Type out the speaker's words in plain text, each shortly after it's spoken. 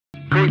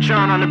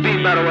Raytron on the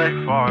beat, by the way.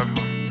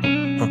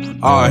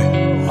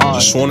 I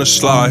just wanna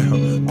slide.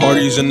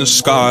 Parties in the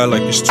sky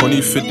like it's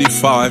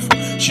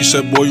 2055. She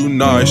said, boy, you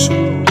nice.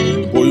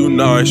 Boy, you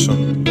nice.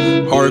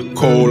 Heart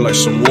cold like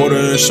some water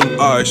and some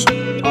ice.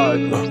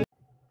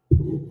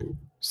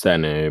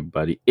 Saturday,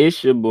 everybody.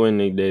 It's your boy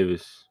Nick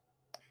Davis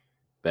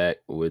back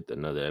with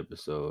another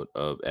episode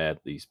of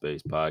Athlete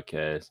Space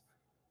Podcast.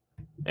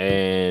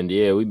 And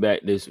yeah, we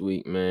back this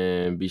week,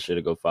 man. Be sure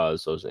to go follow the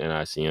social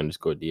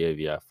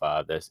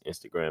NIC_DAVI5. That's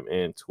Instagram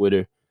and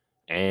Twitter.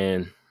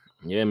 And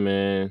yeah,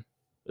 man,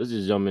 let's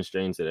just jump in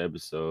straight into the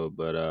episode.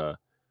 But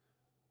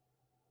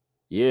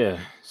yeah,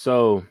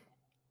 so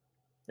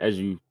as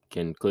you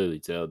can clearly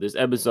tell, this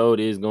episode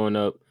is going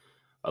up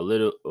a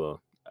little.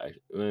 Well,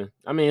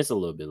 I mean, it's a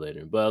little bit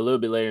later, but a little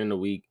bit later in the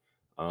week.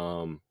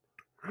 You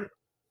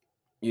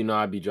know,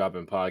 I'd be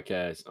dropping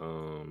podcasts.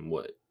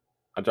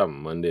 I drop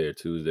them Monday or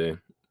Tuesday.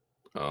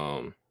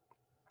 And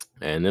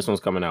this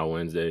one's coming out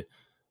Wednesday.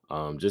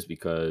 Just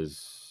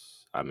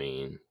because I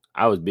mean,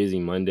 I was busy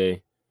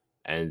Monday,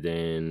 and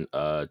then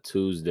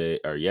Tuesday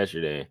or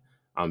yesterday,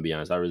 I'm gonna be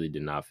honest, I really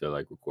did not feel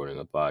like recording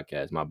a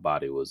podcast. My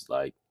body was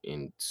like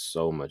in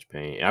so much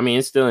pain. I mean,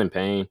 it's still in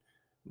pain,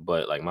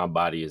 but like my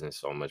body is in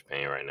so much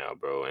pain right now,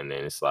 bro. And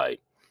then it's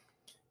like,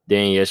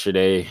 then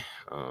yesterday,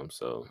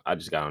 so I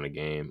just got on the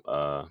game,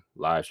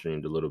 live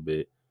streamed a little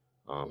bit.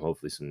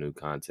 Hopefully some new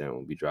content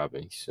will be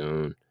dropping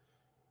soon.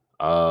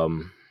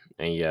 And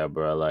yeah,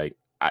 bro, like,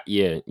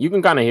 yeah, you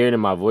can kind of hear it in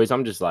my voice.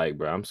 I'm just like,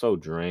 bro, I'm so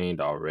drained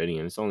already,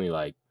 and it's only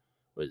like,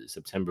 what is it,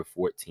 September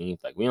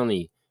 14th? Like, we haven't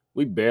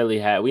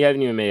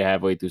even made it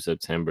halfway through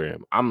September.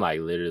 And I'm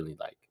like literally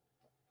like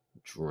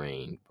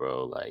drained,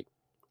 bro. Like,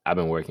 I've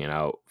been working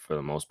out for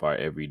the most part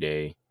every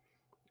day,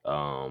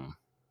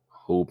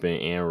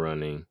 hooping and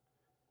running.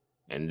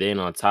 And then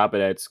on top of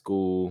that,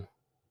 school.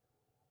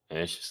 And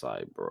it's just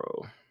like,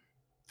 bro,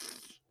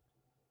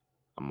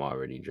 I'm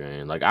already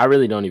drained. Like, I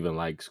really don't even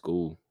like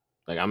school.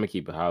 Like, I'm gonna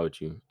keep it high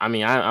with you. I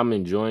mean, I'm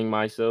enjoying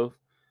myself,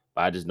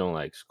 but I just don't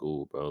like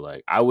school, bro.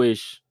 Like, I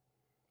wish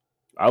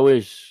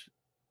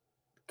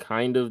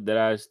kind of that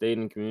I stayed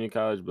in community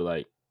college, but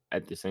like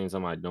at the same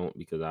time I don't,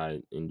 because I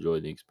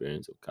enjoy the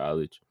experience of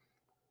college.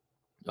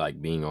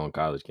 Like, being on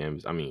college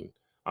campus. I mean,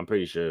 I'm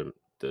pretty sure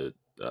the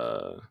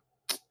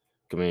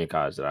community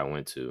college that I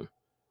went to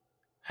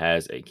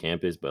has a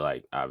campus, but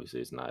like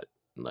obviously it's not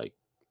like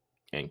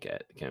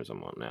NCAT, the campus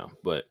I'm on now.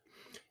 But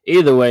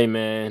either way,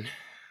 man,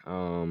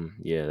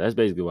 yeah, that's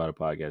basically why the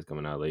podcast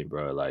coming out late,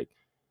 bro. Like,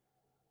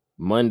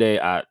 Monday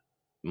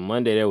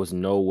there was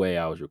no way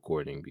I was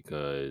recording,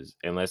 because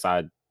unless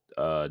I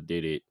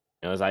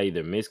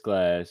either missed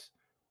class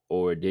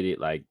or did it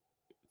like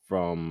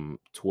from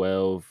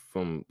 12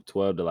 to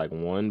like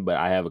 1, but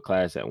I have a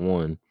class at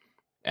 1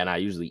 and I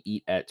usually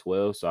eat at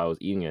 12, so I was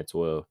eating at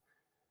 12.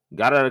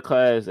 Got out of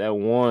class at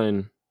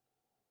 1,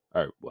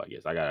 or well, I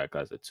guess I got out of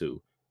class at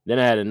 2. Then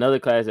I had another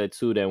class at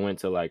 2 that went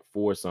to like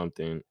 4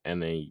 something,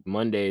 and then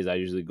Mondays I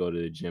usually go to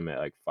the gym at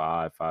like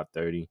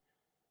 5:30,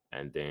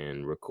 and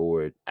then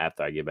record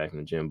after I get back from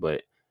the gym.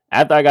 But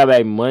after I got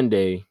back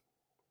Monday,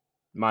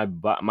 my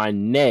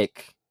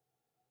neck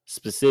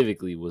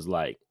specifically was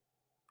like,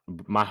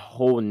 my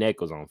whole neck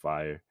was on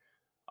fire.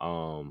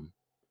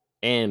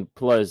 And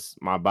plus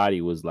my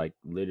body was like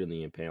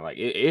literally in pain. Like,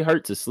 it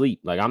hurt to sleep.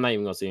 Like, I'm not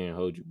even gonna sit here and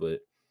hold you,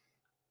 but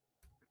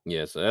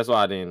yeah, so that's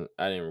why I didn't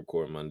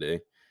record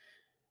Monday.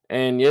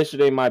 And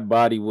yesterday my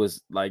body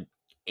was like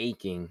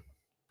aching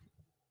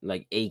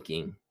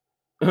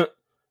in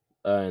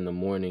the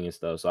morning and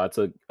stuff. So I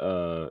took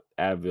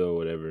Advil or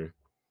whatever.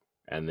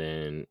 And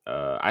then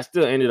I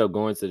still ended up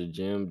going to the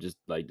gym, just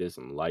like did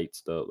some light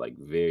stuff, like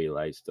very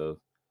light stuff.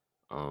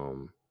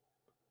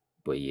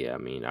 But yeah, I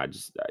mean, I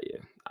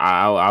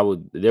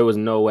would. There was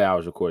no way I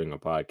was recording a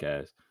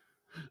podcast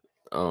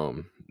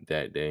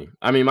that day.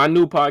 I mean, my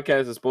new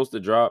podcast is supposed to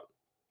drop.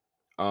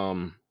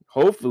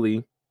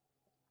 Hopefully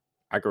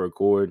I can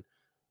record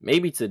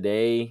maybe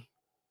today,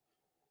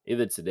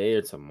 either today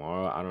or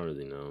tomorrow. I don't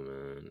really know,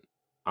 man.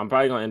 I'm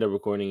probably gonna end up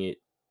recording it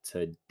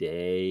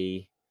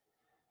today,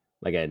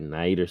 like at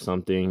night or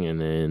something, and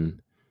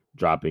then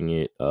dropping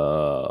it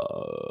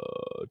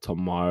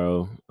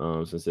tomorrow,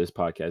 since this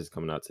podcast is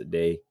coming out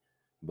today.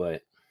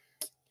 But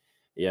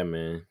yeah,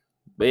 man.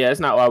 But yeah, that's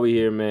not why we're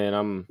here,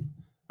 man.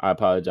 I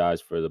apologize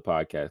for the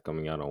podcast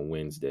coming out on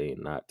Wednesday,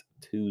 not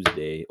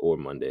Tuesday or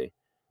Monday.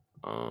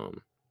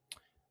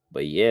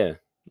 But yeah,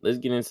 let's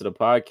get into the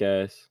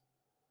podcast.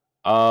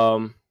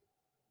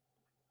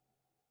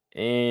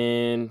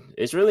 And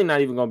it's really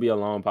not even gonna be a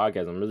long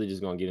podcast. I'm really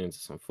just gonna get into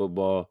some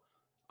football.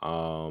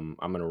 I'm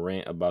gonna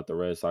rant about the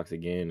Red Sox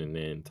again, and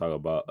then talk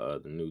about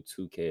the new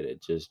 2K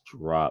that just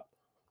dropped.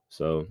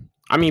 So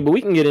I mean, but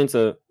we can get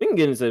into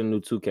the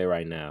new 2K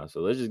right now. So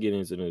let's just get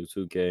into the new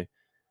 2K.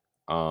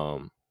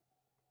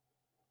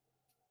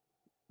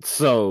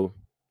 So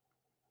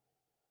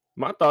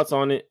my thoughts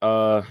on it.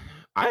 I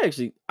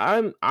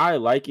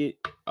like it.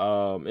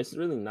 It's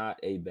really not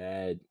a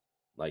bad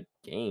like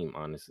game,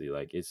 honestly.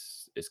 Like,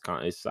 it's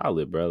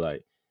solid, bro.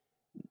 Like,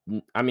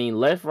 I mean,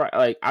 left, right.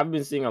 Like I've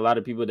been seeing a lot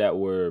of people that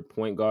were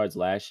point guards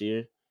last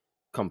year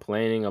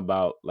complaining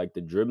about like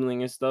the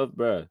dribbling and stuff,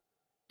 bruh.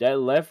 That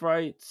left,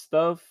 right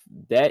stuff,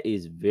 that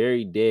is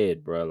very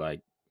dead, bro.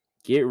 Like,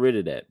 get rid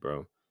of that,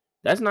 bro.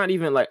 That's not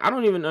even like I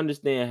don't even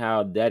understand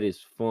how that is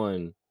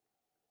fun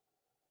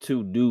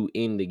to do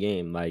in the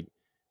game. Like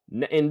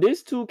in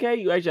this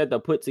 2K, you actually have to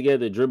put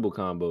together dribble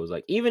combos.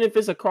 Like even if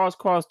it's a cross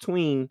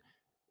tween,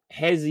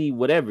 hezzy,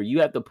 whatever,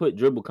 you have to put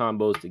dribble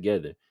combos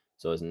together.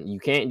 So you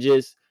can't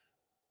just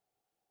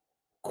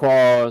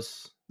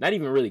cross, not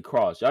even really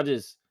cross. Y'all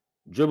just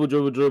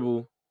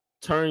dribble,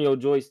 turn your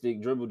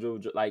joystick,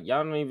 like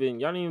y'all don't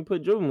even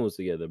put dribble moves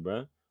together,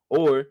 bro.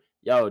 Or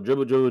y'all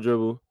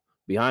dribble,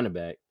 behind the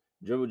back,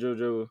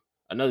 dribble,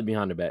 another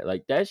behind the back.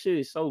 Like that shit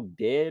is so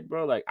dead,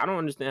 bro. Like I don't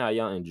understand how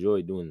y'all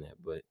enjoy doing that,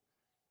 but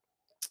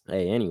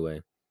hey,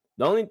 anyway.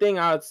 The only thing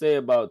I would say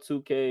about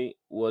 2K,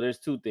 well, there's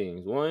two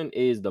things. One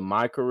is the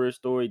my career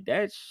story.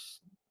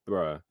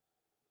 Bruh,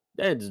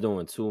 that's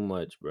doing too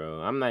much,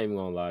 bro. I'm not even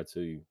gonna lie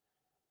to you.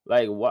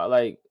 Like, what?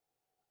 Like,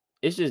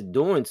 it's just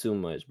doing too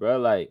much, bro.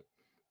 Like,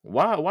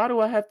 why do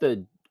I have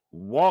to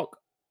walk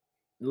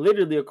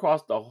literally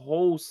across the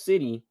whole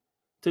city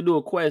to do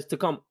a quest to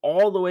come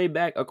all the way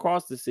back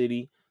across the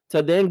city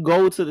to then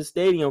go to the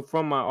stadium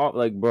from my off?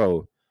 Like,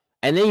 bro,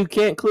 and then you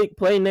can't click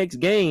play next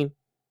game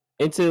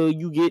until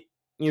you get,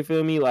 you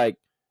feel me, like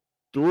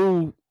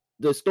through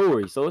the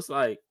story. So it's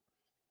like,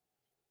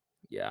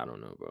 yeah, I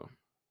don't know, bro.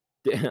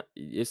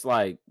 It's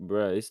like,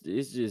 bro, it's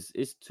just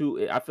it's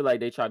too. I feel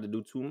like they tried to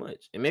do too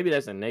much, and maybe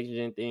that's a next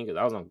gen thing because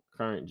I was on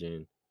current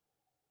gen,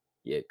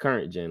 yeah,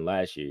 current gen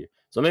last year.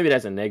 So maybe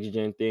that's a next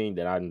gen thing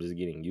that I'm just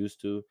getting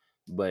used to.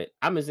 But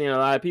I've been seeing a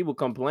lot of people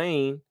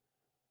complain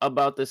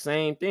about the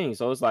same thing.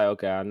 So it's like,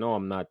 okay, I know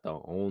I'm not the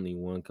only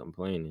one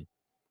complaining,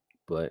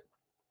 but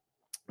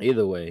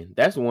either way,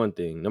 that's one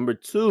thing. Number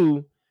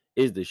two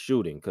is the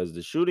shooting because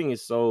the shooting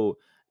is so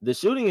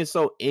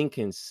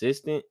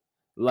inconsistent.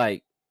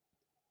 Like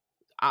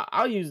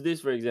I'll use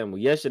this for example.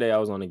 Yesterday I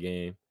was on a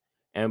game,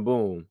 and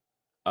boom,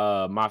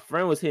 my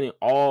friend was hitting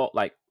all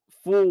like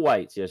full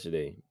whites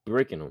yesterday,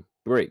 bricking them,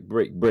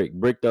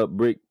 bricked up,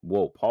 brick.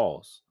 Whoa,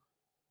 pause,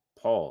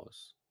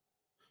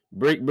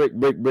 brick,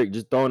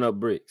 just throwing up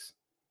bricks,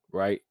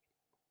 right?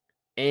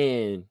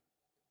 And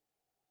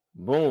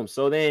boom,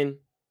 so then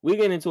we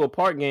get into a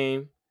park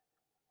game,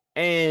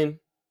 and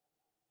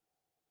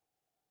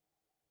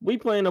we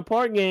playing a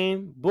park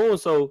game. Boom,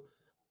 so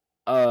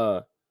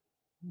uh,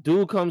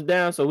 dude comes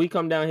down, so we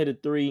come down, hit a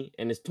three,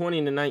 and it's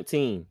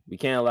 20-19. We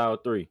can't allow a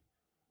three.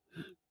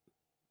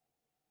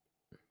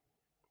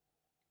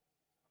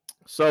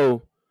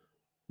 So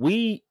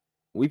we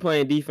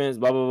playing defense,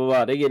 blah blah blah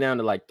blah. They get down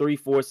to like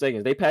 3-4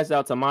 seconds. They pass it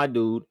out to my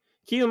dude.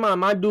 Keep in mind,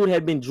 my dude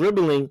had been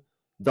dribbling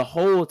the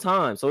whole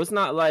time, so it's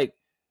not like,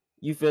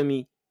 you feel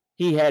me,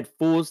 he had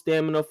full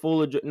stamina,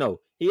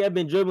 no, he had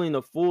been dribbling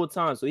the full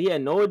time, so he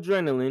had no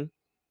adrenaline,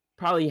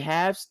 probably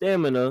half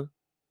stamina,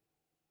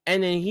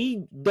 and then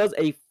he does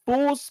a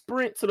full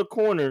sprint to the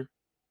corner,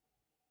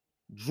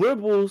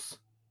 dribbles,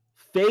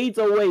 fades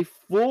away,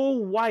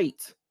 full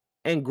white,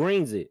 and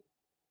greens it.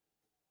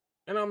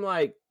 And I'm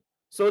like,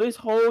 so this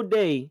whole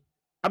day,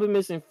 I've been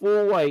missing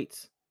full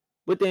whites,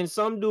 but then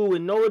some dude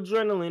with no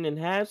adrenaline and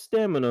half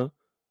stamina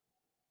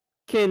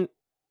can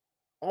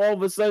all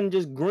of a sudden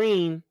just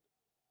green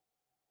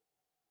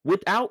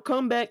without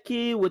comeback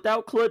kid,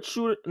 without clutch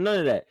shooter, none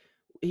of that.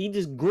 He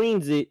just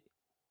greens it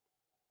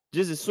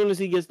just as soon as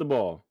he gets the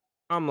ball.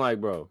 I'm like,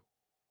 bro,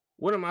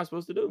 what am I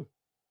supposed to do?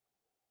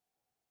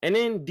 And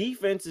then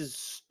defense is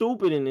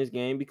stupid in this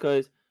game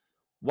because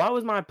why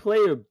was my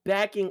player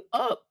backing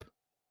up?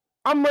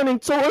 I'm running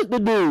towards the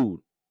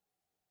dude.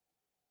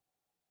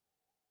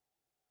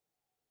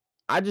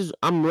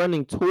 I'm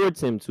running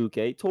towards him,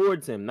 2K,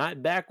 towards him,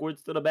 not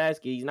backwards to the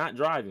basket. He's not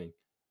driving.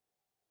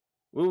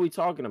 What are we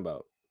talking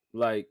about?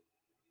 Like,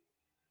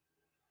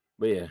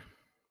 but yeah,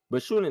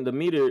 but shooting the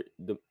meter,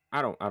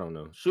 I don't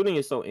know. Shooting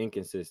is so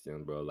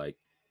inconsistent, bro. Like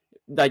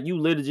you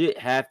legit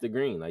have to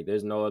green. Like,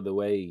 there's no other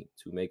way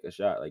to make a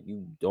shot. Like,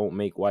 you don't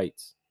make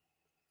whites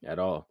at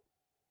all,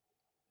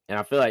 and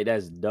I feel like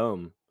that's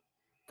dumb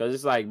because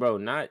it's like, bro,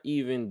 not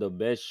even the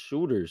best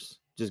shooters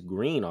just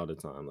green all the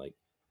time. Like,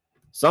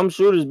 some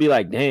shooters be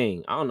like,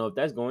 dang, I don't know if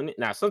that's going in.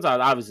 Now,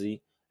 sometimes,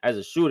 obviously, as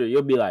a shooter,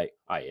 you'll be like,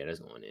 oh, yeah, that's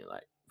going in,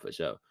 like, for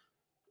sure.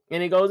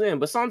 And it goes in.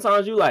 But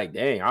sometimes you like,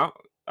 dang,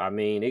 I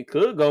mean, it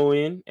could go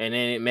in, and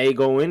then it may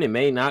go in, it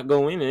may not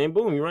go in, and then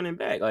boom, you're running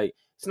back. Like,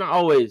 it's not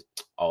always,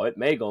 oh, it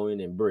may go in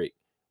and brick.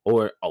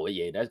 Or, oh,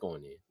 yeah, that's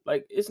going in.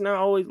 Like, it's not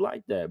always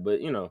like that. But,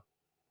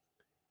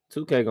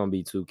 2K gonna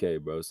be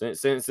 2K, bro.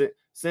 Since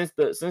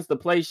the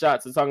play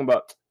shots are talking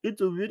about it's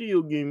a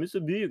video game, it's a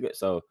video game.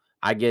 So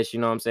I guess,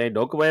 you know what I'm saying,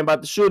 don't complain about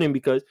the shooting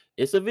because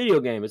it's a video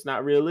game. It's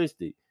not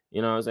realistic.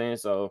 You know what I'm saying?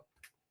 So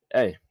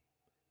hey,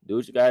 do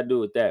what you gotta do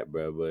with that,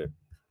 bro. But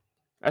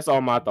that's all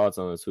my thoughts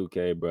on the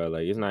 2K, bro.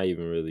 Like, it's not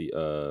even really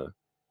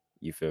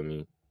you feel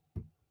me,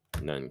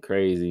 nothing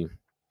crazy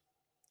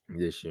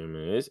this year,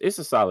 man. It's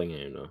a solid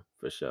game though,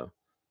 for sure.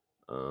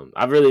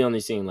 I've really only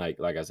seen like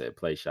I said,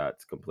 play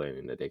shots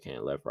complaining that they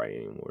can't left right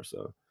anymore.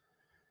 So,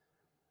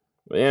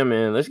 but yeah,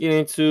 man, let's get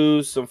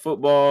into some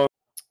football.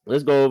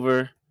 Let's go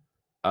over.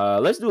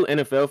 Let's do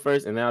NFL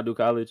first, and then I'll do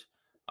college.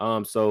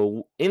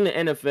 So in the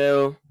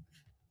NFL,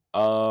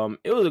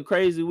 it was a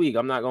crazy week.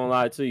 I'm not gonna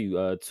lie to you.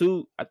 I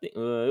think it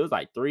was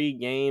like 3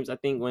 games. I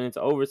think went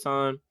into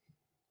overtime.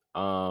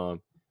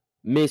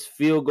 Missed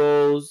field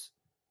goals.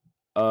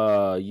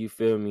 You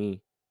feel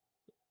me?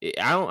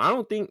 I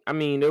don't think. I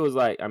mean, there was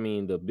like. I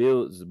mean, the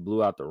Bills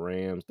blew out the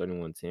Rams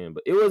 31-10,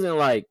 but it wasn't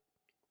like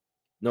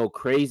no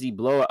crazy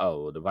blowout.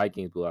 Oh, the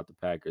Vikings blew out the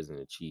Packers and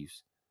the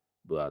Chiefs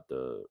blew out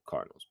the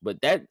Cardinals. But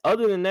that,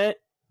 other than that,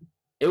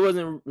 it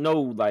wasn't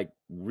no like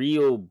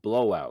real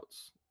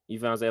blowouts. You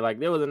feel what I'm saying? Like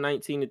there was a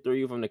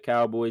 19-3 from the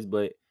Cowboys,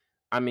 but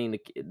I mean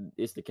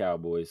it's the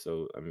Cowboys,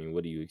 so I mean,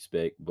 what do you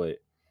expect? But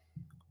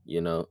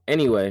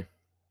anyway,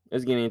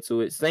 let's get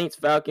into it. Saints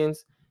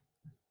Falcons.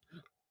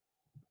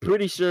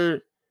 Pretty sure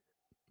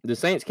the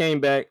Saints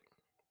came back.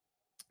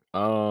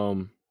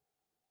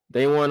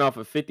 They won off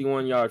a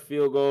 51-yard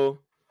field goal.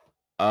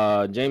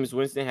 Jameis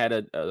Winston had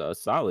a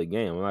solid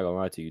game. I'm not gonna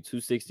lie to you.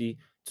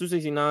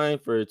 269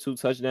 for 2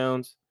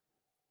 touchdowns.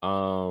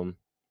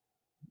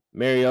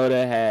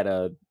 Mariota had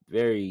a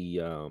very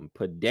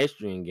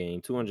pedestrian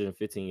game,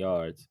 215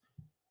 yards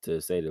to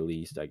say the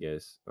least, I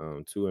guess.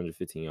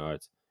 215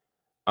 yards.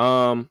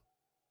 But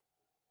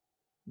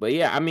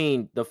yeah, I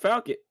mean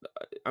Falcons,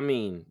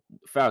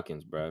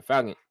 bro.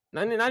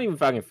 Not even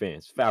Falcon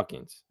fans,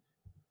 Falcons.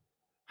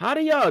 How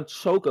do y'all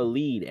choke a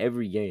lead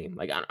every game?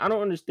 Like I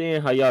don't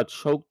understand how y'all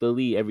choke the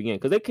lead every game,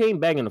 because they came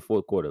back in the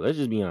fourth quarter. Let's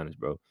just be honest,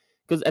 bro.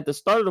 Because at the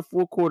start of the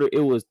fourth quarter,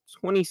 it was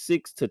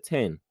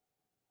 26-10.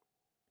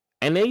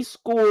 And they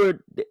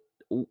scored,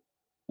 what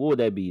would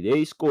that be?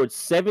 They scored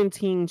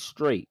 17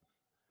 straight.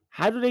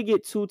 How do they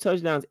get 2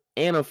 touchdowns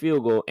and a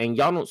field goal and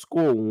y'all don't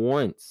score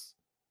once?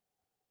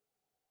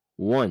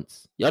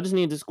 Y'all just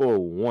need to score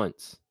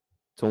once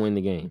to win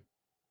the game.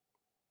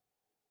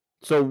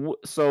 So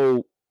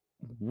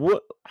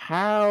what?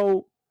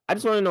 How? I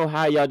just want to know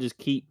how y'all just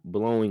keep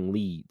blowing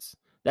leads.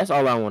 That's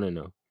all I want to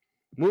know.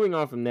 Moving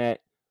on from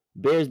that,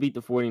 Bears beat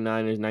the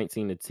 49ers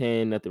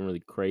 19-10. Nothing really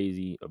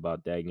crazy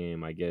about that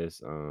game, I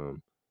guess.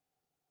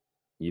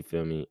 You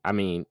feel me? I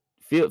mean,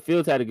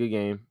 Fields had a good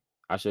game.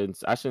 I shouldn't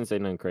say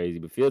nothing crazy,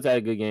 but Fields had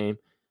a good game.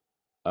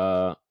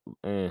 I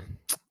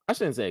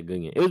shouldn't say a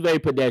good game. It was very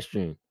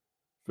pedestrian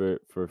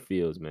for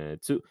Fields, man.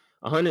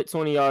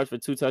 120 yards for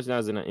 2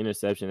 touchdowns and an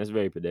interception. That's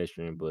very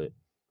pedestrian, but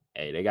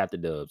hey, they got the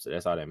dub, so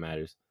that's all that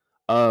matters.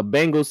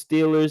 Bengals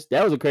Steelers.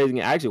 That was a crazy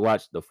game. I actually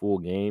watched the full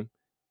game.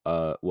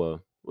 Well,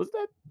 was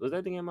that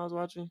the game I was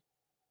watching?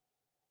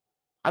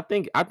 I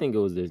think it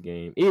was this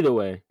game. Either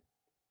way,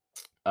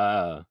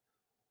 Joe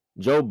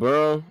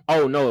Burrow.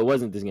 Oh no, it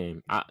wasn't this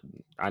game. I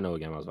know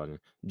what game I was watching.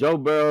 Joe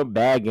Burrow,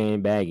 bad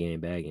game.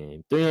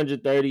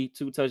 330,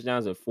 2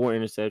 touchdowns and 4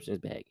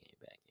 interceptions. Bad game.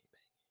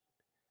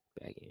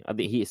 I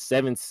think he had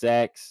 7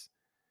 sacks.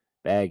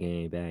 Bad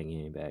game.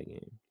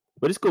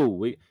 But it's cool.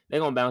 They're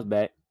gonna bounce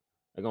back.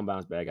 I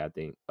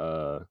think.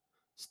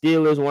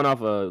 Steelers won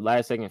off a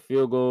last-second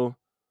field goal.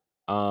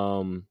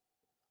 I'm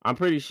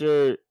pretty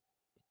sure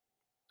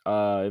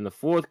in the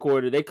fourth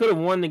quarter they could have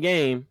won the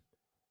game,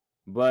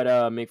 but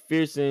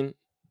McPherson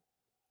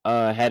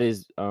had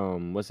his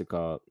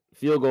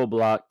field goal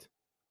blocked,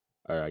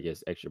 or I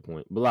guess extra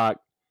point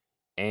blocked,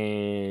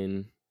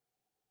 and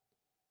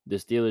the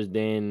Steelers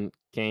then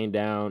came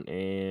down,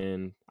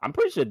 and I'm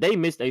pretty sure they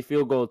missed a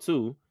field goal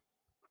too.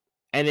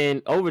 And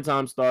then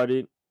overtime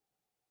started,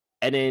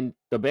 and then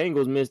the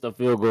Bengals missed a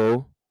field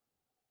goal,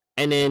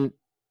 and then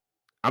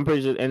I'm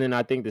pretty sure, and then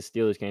I think the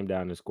Steelers came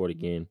down and scored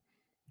again.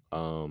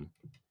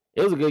 It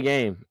was a good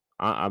game.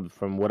 I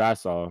from what I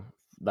saw,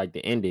 like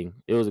the ending,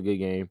 it was a good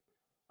game.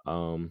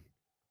 But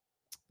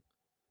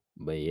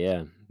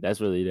yeah, that's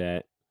really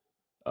that.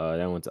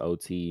 That went to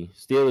OT.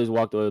 Steelers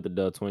walked away with the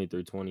dub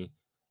 23-20.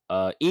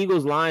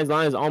 Eagles,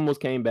 Lions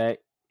almost came back.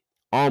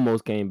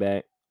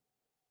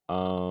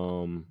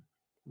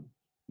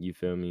 You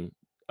feel me?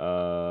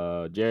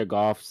 Jared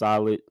Goff,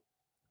 solid.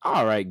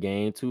 All right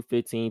game.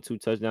 215, 2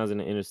 touchdowns and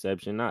an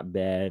interception. Not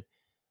bad.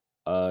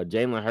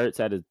 Jalen Hurts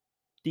had a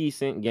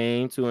decent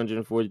game,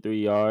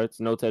 243 yards,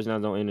 no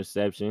touchdowns, no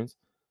interceptions.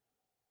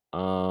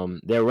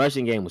 Their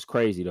rushing game was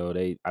crazy though.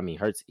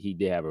 Hurts, he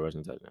did have a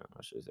rushing touchdown.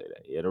 I should say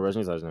that. Yeah, the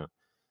rushing touchdown.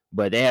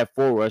 But they had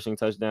 4 rushing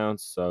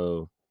touchdowns,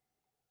 so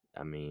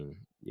I mean,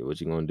 yeah, what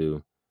you gonna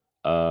do?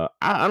 I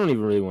don't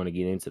even really want to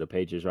get into the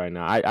Patriots right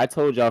now. I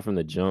told y'all from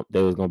the jump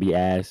they was gonna be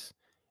ass,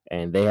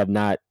 and they have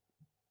not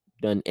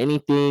done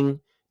anything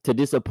to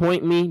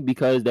disappoint me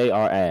because they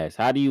are ass.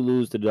 How do you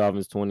lose to the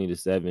Dolphins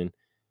 20-7?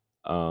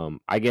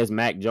 I guess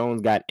Mac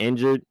Jones got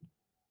injured.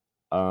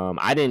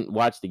 I didn't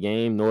watch the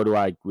game, nor do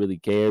I really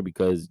care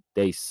because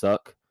they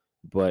suck.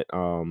 But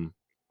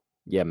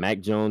yeah,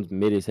 Mac Jones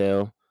mid as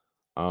hell.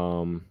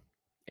 And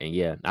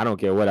yeah, I don't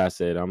care what I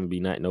said. I'm gonna be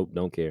nope,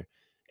 don't care.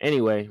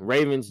 Anyway,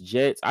 Ravens,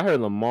 Jets. I heard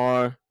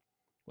Lamar.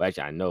 Well,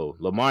 actually, I know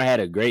Lamar had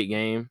a great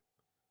game.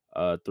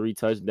 3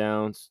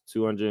 touchdowns,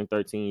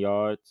 213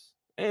 yards.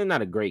 And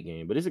not a great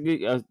game, but it's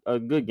a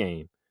good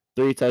game.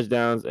 3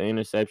 touchdowns, an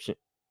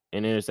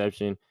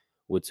interception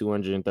with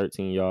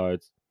 213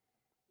 yards.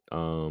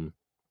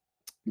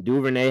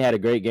 Duvernay had a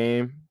great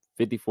game,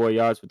 54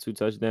 yards for 2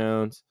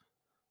 touchdowns.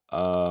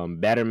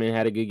 Batterman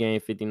had a good game,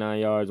 59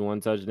 yards,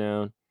 1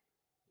 touchdown.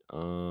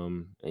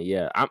 And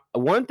yeah,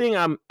 one thing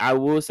I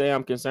will say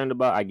I'm concerned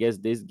about, I guess,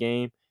 this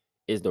game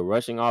is the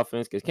rushing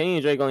offense because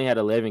Kenyon Drake only had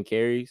 11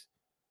 carries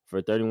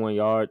for 31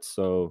 yards.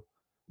 So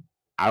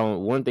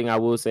one thing I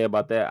will say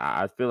about that,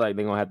 I feel like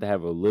they're gonna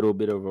have a little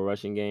bit of a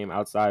rushing game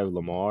outside of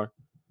Lamar,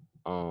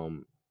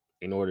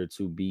 in order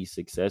to be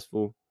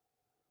successful.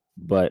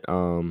 But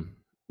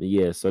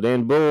yeah, so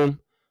then boom,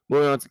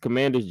 moving on to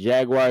Commanders,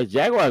 Jaguars.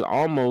 Jaguars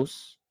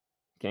almost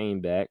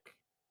came back.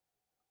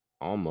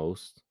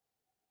 Almost.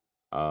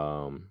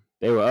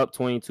 They were up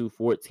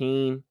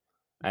 22-14,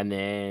 and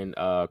then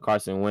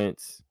Carson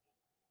Wentz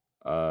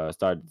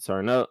started to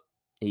turn up.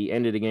 He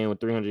ended the game with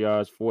 300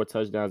 yards, 4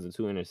 touchdowns, and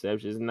 2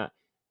 interceptions.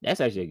 That's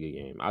actually a good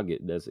game.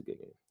 That's a good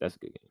game. That's a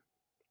good game.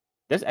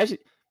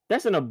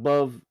 That's an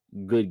above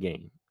good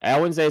game. I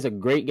wouldn't say it's a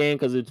great game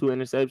because of 2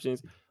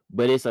 interceptions,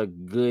 but it's a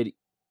good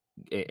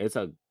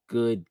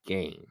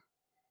game.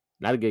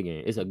 Not a good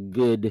game. It's a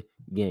good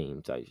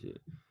game type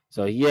shit.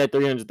 So he had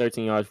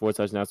 313 yards, 4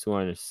 touchdowns, 2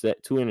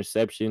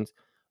 interceptions.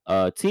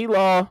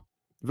 T-Law,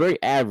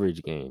 very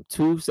average game.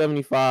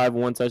 275,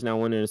 1 touchdown,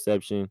 1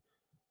 interception.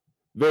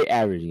 Very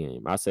average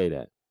game. I say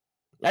that.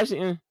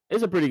 Actually,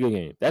 it's a pretty good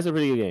game. That's a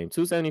pretty good game.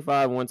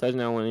 275, 1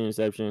 touchdown, 1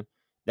 interception.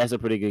 That's a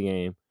pretty good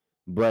game.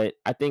 But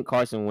I think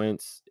Carson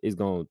Wentz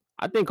gonna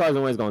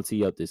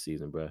tee up this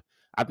season, bro.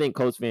 I think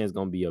Colts fans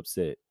gonna be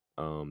upset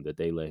that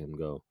they let him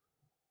go.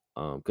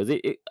 Because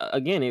it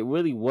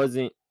really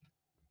wasn't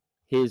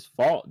his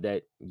fault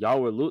that y'all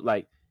were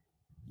like,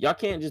 y'all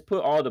can't just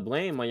put all the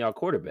blame on y'all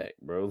quarterback,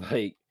 bro.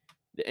 Like,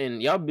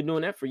 and y'all been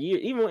doing that for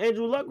years. Even when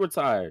Andrew Luck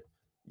retired,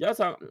 y'all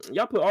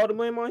put all the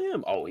blame on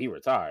him. Oh, he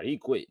retired, he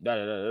quit. Da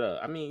da da da.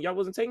 I mean, y'all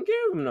wasn't taking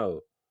care of him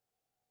though.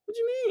 What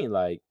you mean?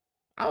 Like,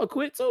 I would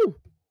quit too.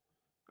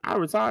 I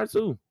retired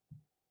too.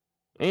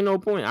 Ain't no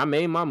point. I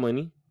made my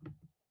money.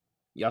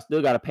 Y'all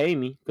still gotta pay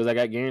me because I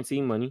got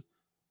guaranteed money.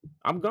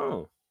 I'm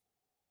gone.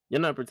 You're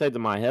not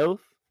protecting my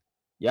health.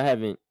 Y'all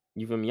haven't.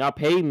 You feel me? Y'all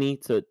paid me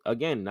to,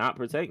 again, not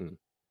protect me.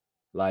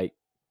 Like,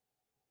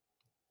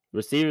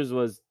 receivers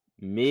was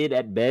mid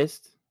at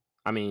best.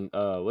 I mean,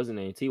 what's his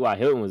name? T.Y.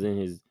 Hilton was in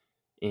his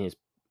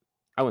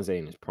I wouldn't say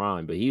in his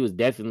prime, but he was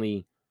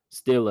definitely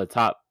still a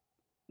top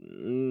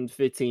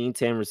 15,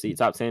 10 receiver,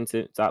 top 10,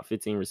 top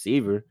 15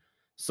 receiver.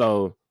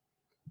 So,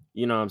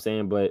 you know what I'm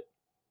saying? But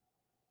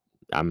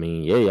I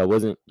mean, yeah, y'all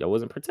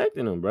wasn't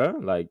protecting him, bro.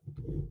 Like,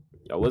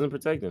 y'all wasn't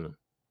protecting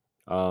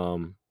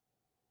him.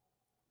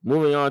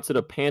 Moving on to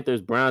the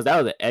Panthers Browns.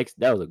 That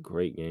was a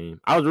great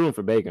game. I was rooting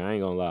for Baker, I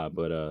ain't gonna lie,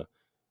 but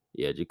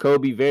yeah,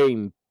 Jacoby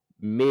very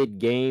mid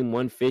game,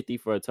 150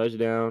 for a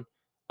touchdown.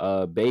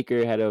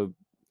 Baker had a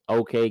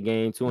okay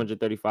game,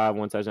 235,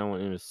 1 touchdown, 1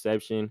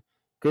 interception.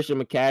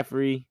 Christian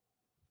McCaffrey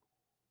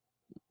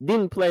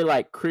didn't play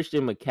like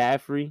Christian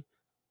McCaffrey,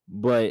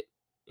 but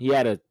he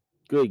had a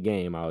good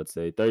game, I would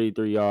say.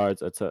 33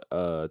 yards, a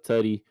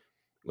tutty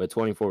with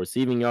 24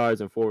 receiving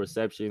yards and 4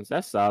 receptions.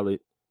 That's solid.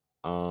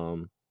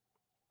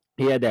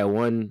 He had that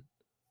one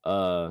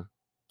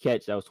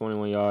catch that was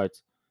 21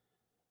 yards.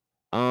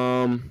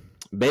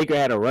 Baker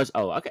had a rush.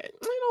 Oh, okay.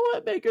 You know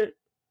what, Baker?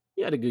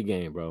 He had a good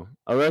game, bro.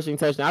 A rushing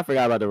touchdown. I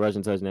forgot about the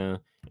rushing touchdown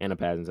and a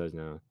passing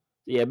touchdown.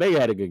 Yeah, Baker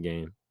had a good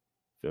game.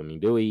 Feel me?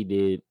 Do what he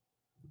did.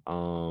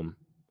 And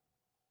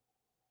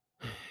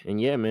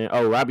yeah, man.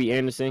 Oh, Robbie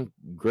Anderson,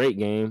 great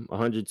game.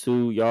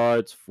 102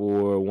 yards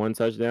for 1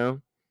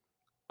 touchdown.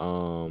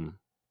 And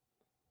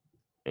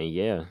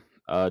yeah,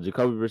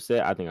 Jacoby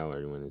Brissett, I think I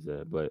already went into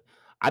that, but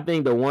I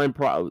think the one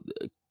problem,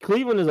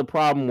 Cleveland is a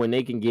problem when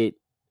they can get,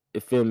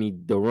 feel me,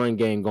 the run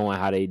game going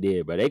how they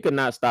did, but they could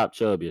not stop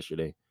Chubb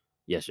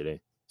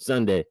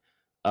Sunday.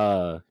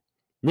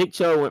 Nick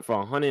Chubb went for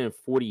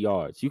 140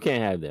 yards. You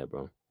can't have that,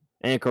 bro.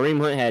 And Kareem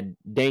Hunt had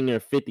dang near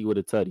 50 with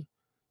a tutty.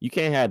 You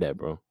can't have that,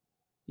 bro.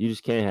 You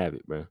just can't have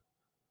it, bro.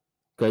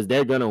 Because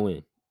they're going to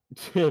win.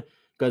 Because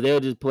they'll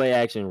just play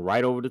action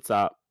right over the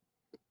top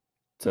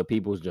to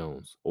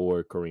Peoples-Jones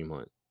or Kareem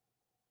Hunt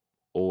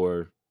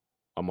or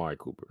Amari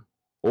Cooper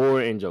or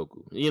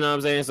Njoku. You know what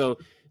I'm saying? So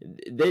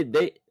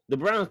the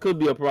Browns could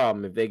be a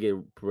problem if they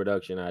get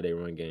production out of their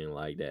run game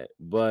like that.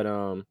 But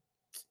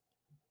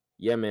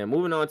yeah, man.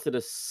 Moving on to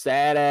the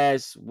sad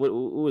ass.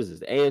 Who is this?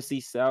 The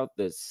AFC South,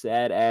 the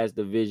sad ass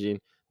division.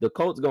 The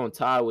Colts gonna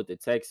tie with the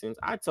Texans.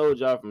 I told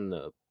y'all from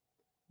the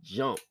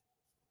jump,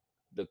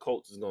 the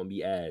Colts is gonna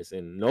be ass,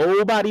 and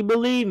nobody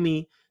believed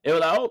me. They were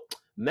like, "Oh,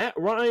 Matt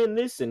Ryan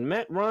this and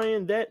Matt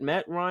Ryan that."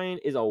 Matt Ryan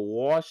is a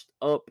washed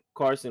up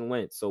Carson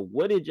Wentz. So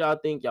what did y'all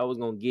think y'all was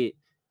gonna get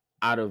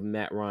out of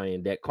Matt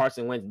Ryan that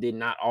Carson Wentz did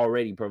not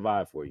already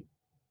provide for you?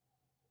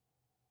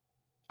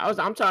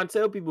 I'm trying to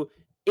tell people,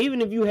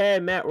 even if you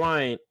had Matt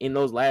Ryan in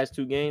those last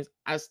 2 games,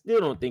 I still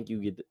don't think you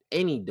get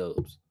any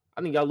dubs.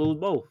 I think y'all lose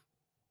both.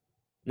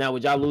 Now,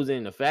 would y'all lose it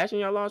in the fashion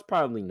y'all lost?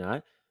 Probably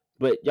not.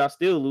 But y'all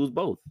still lose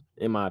both,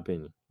 in my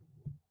opinion.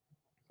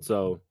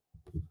 So,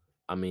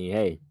 I mean,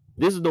 hey,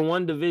 this is the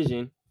one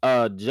division.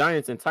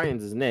 Giants and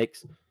Titans is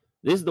next.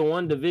 This is the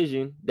one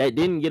division that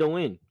didn't get a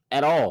win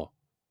at all.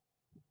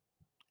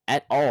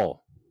 At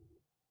all.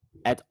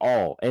 At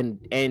all.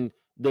 And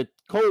the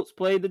Colts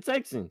played the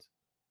Texans.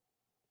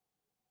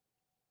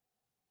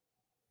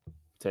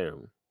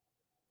 Terrible.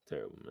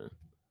 Terrible, man.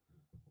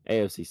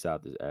 AFC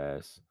South is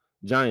ass.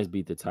 Giants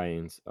beat the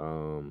Titans.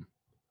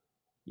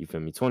 You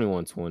feel me?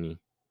 21-20.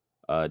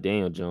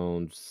 Daniel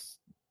Jones,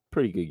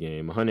 pretty good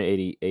game.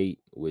 188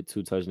 with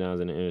 2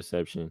 touchdowns and an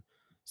interception.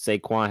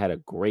 Saquon had a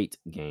great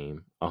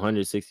game.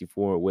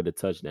 164 with a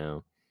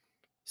touchdown.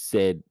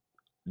 Said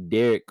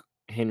Derrick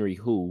Henry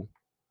who?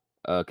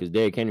 Because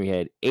Derrick Henry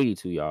had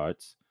 82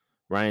 yards.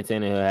 Ryan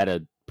Tannehill had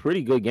a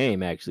pretty good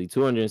game, actually.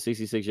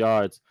 266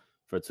 yards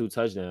for 2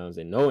 touchdowns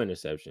and no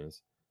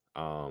interceptions.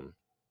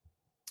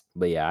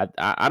 But yeah,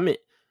 I mean,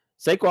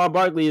 Saquon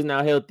Barkley is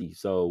now healthy,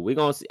 so we're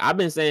gonna see. I've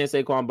been saying I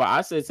said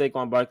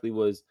Saquon Barkley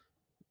was,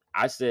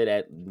 I said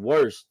at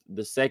worst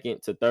the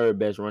second to third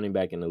best running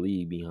back in the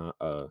league behind.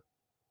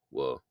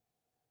 Well,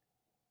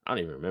 I don't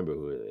even remember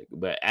who,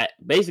 but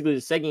basically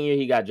the second year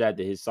he got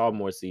drafted, his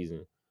sophomore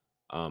season,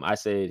 I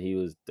said he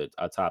was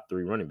a top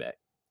 3 running back,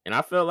 and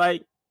I felt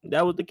like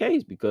that was the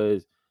case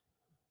because,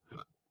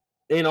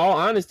 in all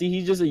honesty,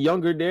 he's just a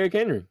younger Derrick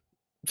Henry,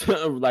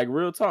 like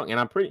real talk. And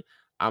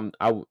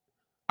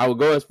I would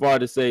go as far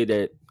to say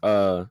that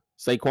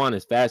Saquon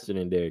is faster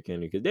than Derrick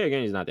Henry because Derrick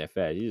Henry's not that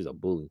fast. He's just a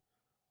bully.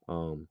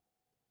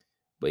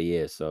 But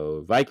yeah,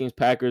 so Vikings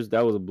Packers,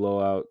 that was a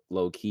blowout,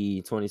 low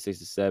key,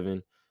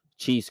 26-7.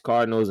 Chiefs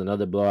Cardinals,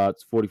 another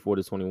blowout,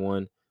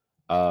 44-21.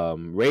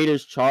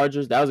 Raiders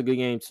Chargers, that was a good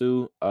game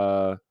too.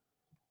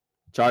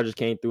 Chargers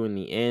came through in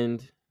the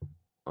end.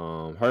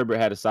 Herbert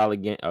had a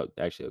solid game,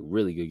 actually a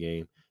really good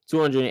game.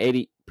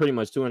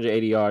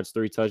 280 yards,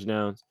 3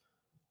 touchdowns.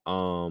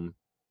 And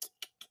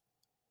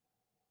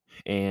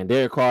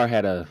Derek Carr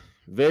had a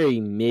very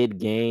mid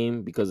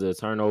game because of the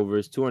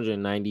turnovers.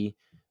 290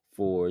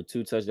 for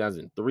 2 touchdowns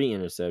and 3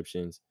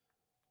 interceptions.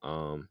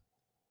 And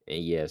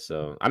yeah,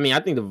 so I mean, I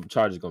think the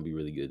Chargers are gonna be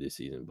really good this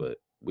season, but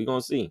we're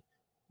gonna see.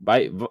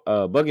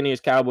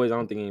 Buccaneers Cowboys, I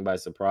don't think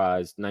anybody's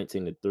surprised.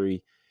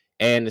 19-3.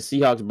 And the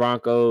Seahawks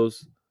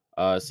Broncos.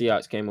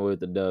 Seahawks came away with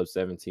the dub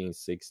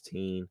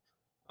 17-16.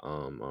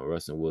 On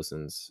Russell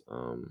Wilson's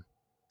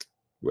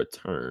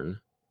return.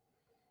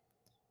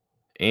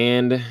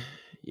 And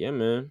yeah,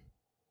 man.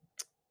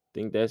 I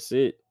think that's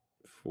it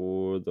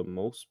for the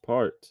most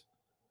part.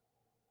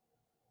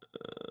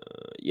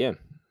 Yeah. I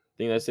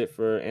think that's it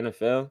for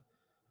NFL.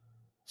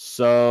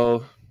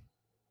 So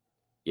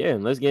yeah,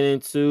 let's get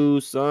into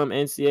some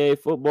NCAA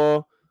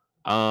football.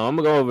 I'm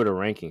gonna go over the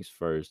rankings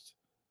first.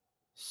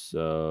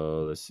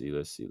 So let's see.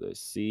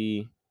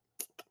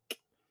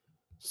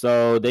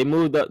 So they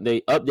moved up, they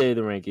updated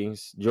the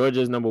rankings.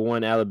 Georgia's number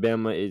 1,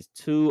 Alabama is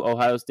 2,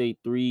 Ohio State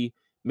 3,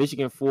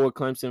 Michigan 4,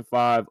 Clemson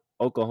 5,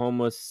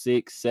 Oklahoma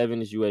 6,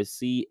 7 is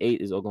USC,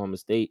 8 is Oklahoma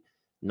State,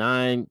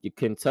 9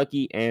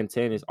 Kentucky, and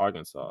 10 is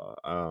Arkansas.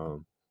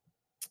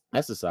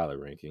 That's a solid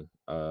ranking.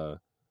 That's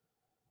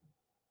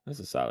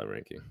a solid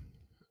ranking.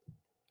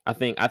 I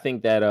think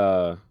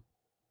that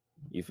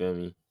you feel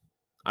me?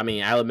 I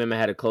mean, Alabama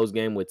had a close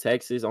game with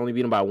Texas, only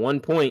beat them by 1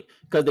 point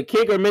because the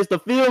kicker missed a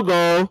field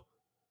goal.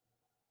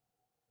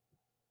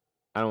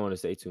 I don't want to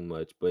say too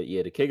much, but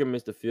yeah, the kicker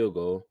missed a field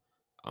goal.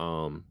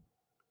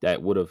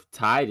 That would have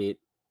tied it.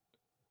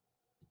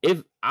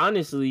 If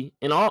honestly,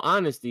 in all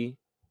honesty,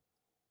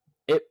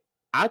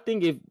 I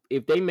think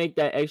if they make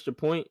that extra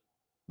point,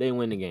 they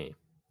win the game.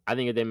 I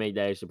think if they make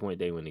that extra point,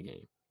 they win the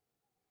game.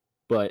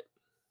 But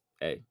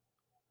hey,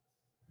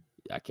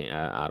 I can't.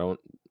 I don't.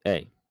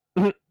 Hey.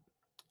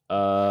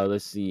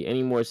 Let's see.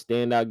 Any more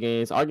standout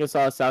games?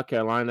 Arkansas, South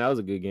Carolina. That was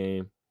a good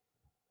game.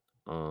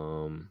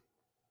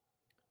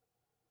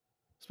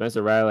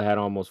 Spencer Rattler had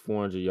almost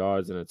 400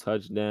 yards and a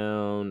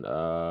touchdown.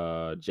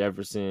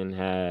 Jefferson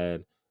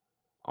had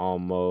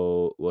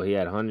he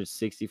had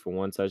 160 for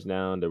 1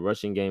 touchdown. The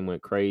rushing game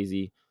went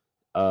crazy.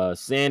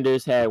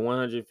 Sanders had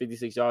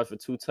 156 yards for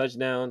 2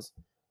 touchdowns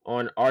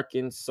on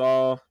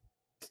Arkansas.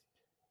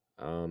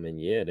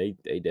 And yeah, they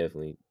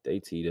definitely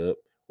teed up.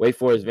 Wait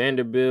for his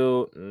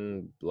Vanderbilt,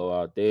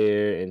 blowout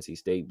there. NC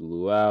State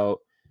blew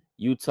out.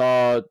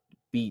 Utah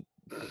beat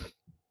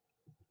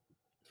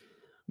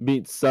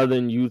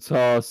Southern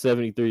Utah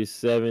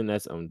 73-7.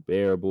 That's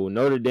unbearable.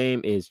 Notre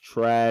Dame is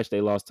trash. They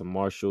lost to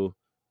Marshall.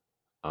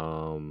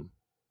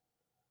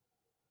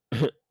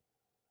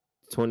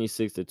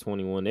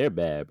 26-21. They're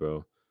bad,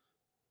 bro.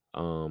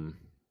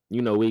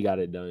 We got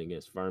it done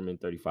against Furman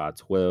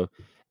 35-12.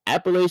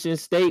 Appalachian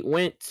State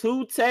went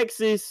to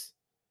Texas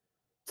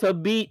to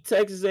beat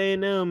Texas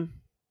A&M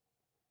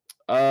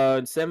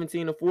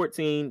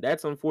 17-14.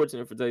 That's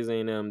unfortunate for Texas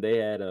A&M. They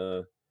had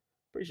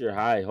pretty sure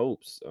high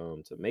hopes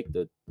to make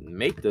the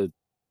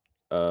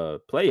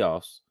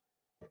playoffs.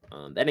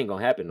 That ain't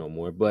gonna happen no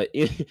more. But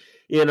you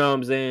know what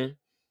I'm saying.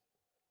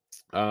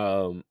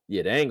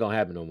 Yeah, that ain't gonna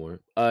happen no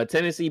more.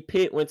 Tennessee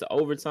Pitt went to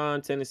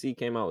overtime. Tennessee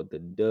came out with the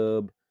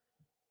dub.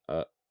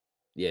 Uh,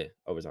 yeah,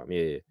 overtime.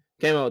 Yeah.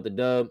 Came out with the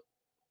dub.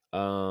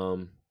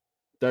 Um,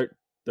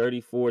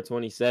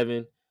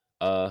 34-27.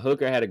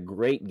 Hooker had a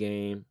great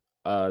game.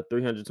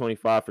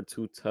 325 for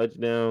 2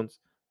 touchdowns.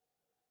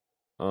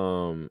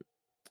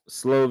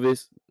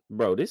 Slovis,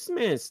 bro, this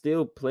man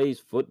still plays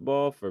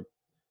football for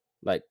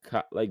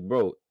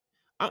bro.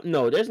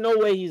 No, there's no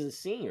way he's a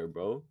senior,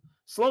 bro.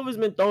 Slovis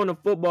been throwing the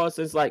football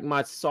since like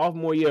my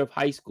sophomore year of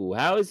high school.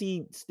 How is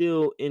he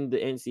still in the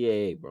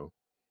NCAA, bro?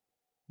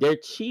 They're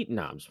cheating.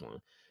 Nah, I'm just wrong.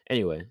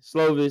 Anyway,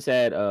 Slovis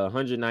had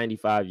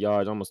 195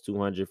 yards, almost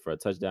 200 for a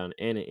touchdown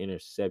and an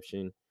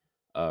interception.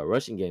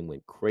 Rushing game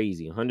went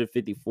crazy.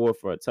 154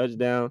 for a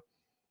touchdown.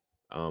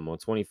 On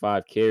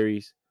 25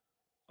 carries.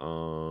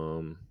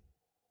 And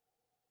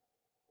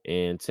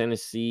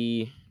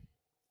Tennessee,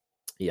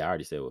 yeah, I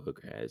already said what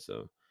Hooker had.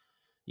 So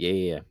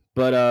yeah.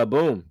 But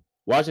boom.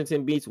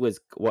 Washington beats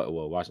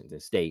Washington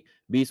State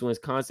beats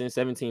Wisconsin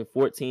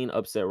 17-14.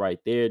 Upset right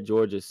there.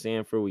 Georgia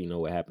Sanford, we know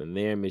what happened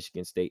there.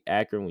 Michigan State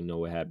Akron, we know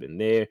what happened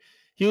there.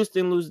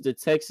 Houston loses to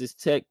Texas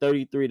Tech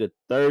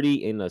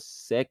 33-30 in the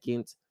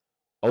second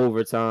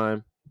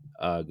overtime.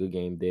 Good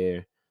game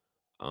there.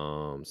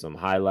 Some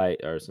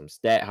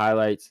stat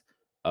highlights.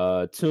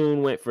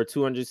 Tune went for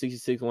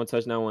 266, 1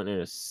 touchdown, 1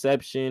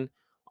 interception.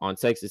 On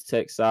Texas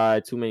Tech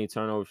side, too many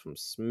turnovers from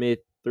Smith,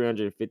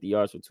 350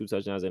 yards for 2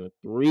 touchdowns and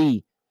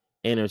 3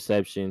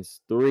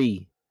 interceptions.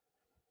 3.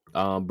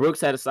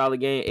 Brooks had a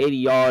solid game, 80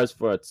 yards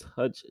for a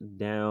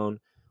touchdown.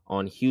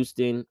 On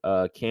Houston,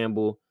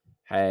 Campbell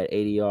had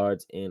 80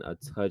 yards and a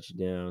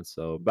touchdown,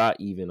 so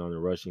about even on the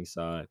rushing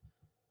side.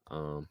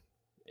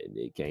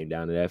 It came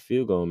down to that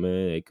field goal,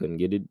 man. They couldn't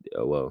get it.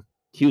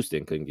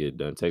 Houston couldn't get it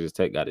done. Texas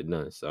Tech got it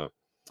done. So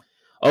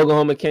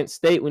Oklahoma, Kent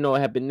State, we know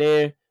what happened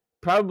there.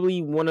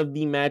 Probably one of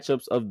the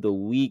matchups of the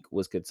week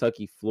was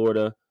Kentucky,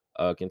 Florida.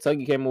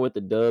 Kentucky came in with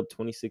the dub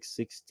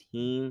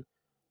 26-16.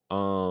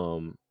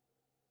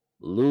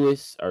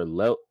 Levis, I don't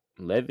know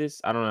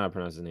how to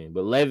pronounce his name,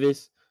 but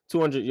Levis,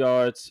 200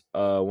 yards,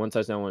 1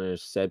 touchdown, 1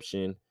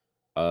 interception,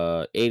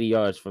 80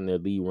 yards from their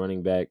lead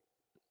running back,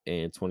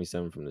 and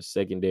 27 from the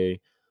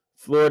secondary.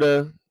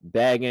 Florida,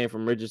 bad game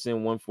from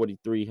Richardson,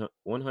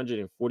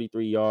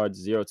 143 yards,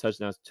 0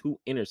 touchdowns, 2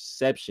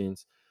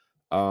 interceptions.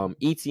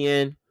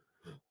 ETN,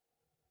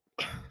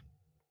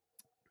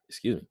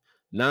 excuse me,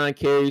 9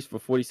 carries for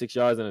 46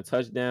 yards and a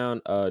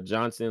touchdown.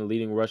 Johnson,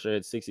 leading rusher,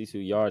 at 62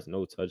 yards,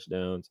 no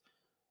touchdowns.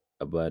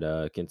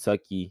 But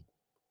Kentucky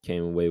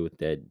came away with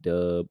that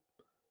dub.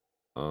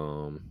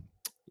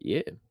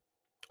 Yeah.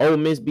 Ole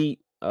Miss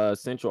beat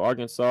Central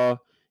Arkansas.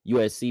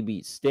 USC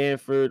beat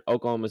Stanford.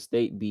 Oklahoma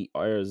State beat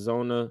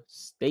Arizona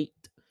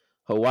State.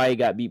 Hawaii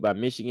got beat by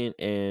Michigan,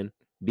 and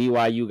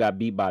BYU got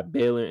beat by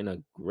Baylor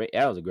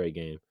that was a great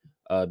game.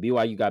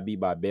 BYU got beat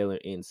by Baylor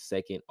in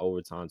second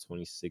overtime,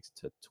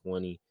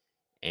 26-20.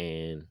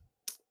 And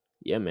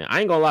yeah, man,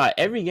 I ain't gonna lie.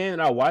 Every game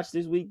that I watched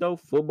this week, though,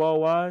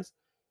 football wise,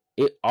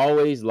 it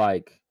always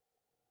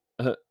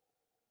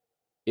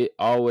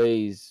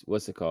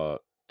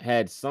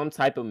had some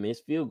type of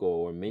missed field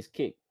goal or missed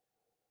kick.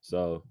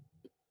 So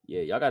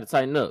yeah, y'all gotta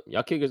tighten up.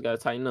 Y'all kickers gotta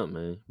tighten up,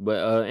 man.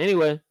 But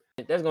anyway,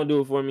 that's gonna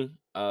do it for me.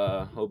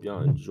 Hope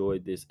y'all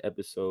enjoyed this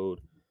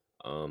episode.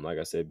 Like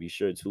I said, be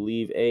sure to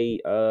leave a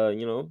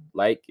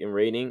like and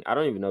rating. I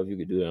don't even know if you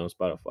could do that on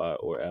Spotify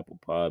or Apple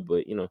Pod,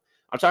 but I'm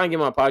trying to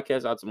get my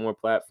podcast out to more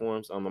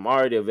platforms. I'm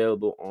already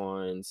available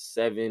on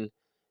 7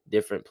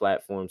 different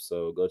platforms,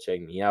 so go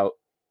check me out.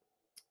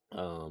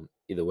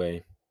 Either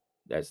way,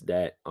 that's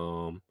that.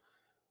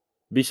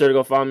 Be sure to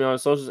go follow me on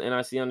socials,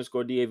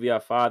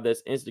 NIC_DAVI5.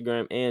 That's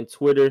Instagram and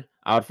Twitter.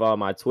 I would follow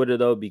my Twitter,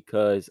 though,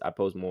 because I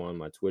post more on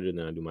my Twitter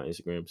than I do my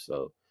Instagram.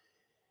 So,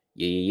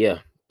 yeah.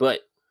 But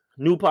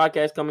new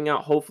podcast coming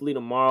out hopefully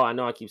tomorrow. I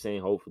know I keep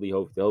saying hopefully.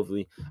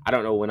 I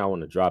don't know when I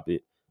want to drop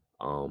it.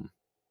 And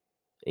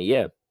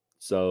yeah.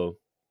 So,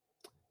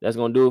 that's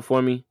going to do it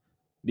for me.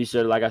 Be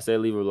sure to, like I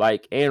said, leave a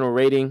like and a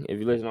rating if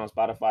you listen on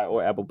Spotify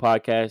or Apple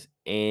Podcasts.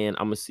 And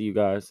I'm going to see you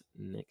guys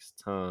next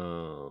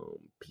time.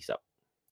 Peace out.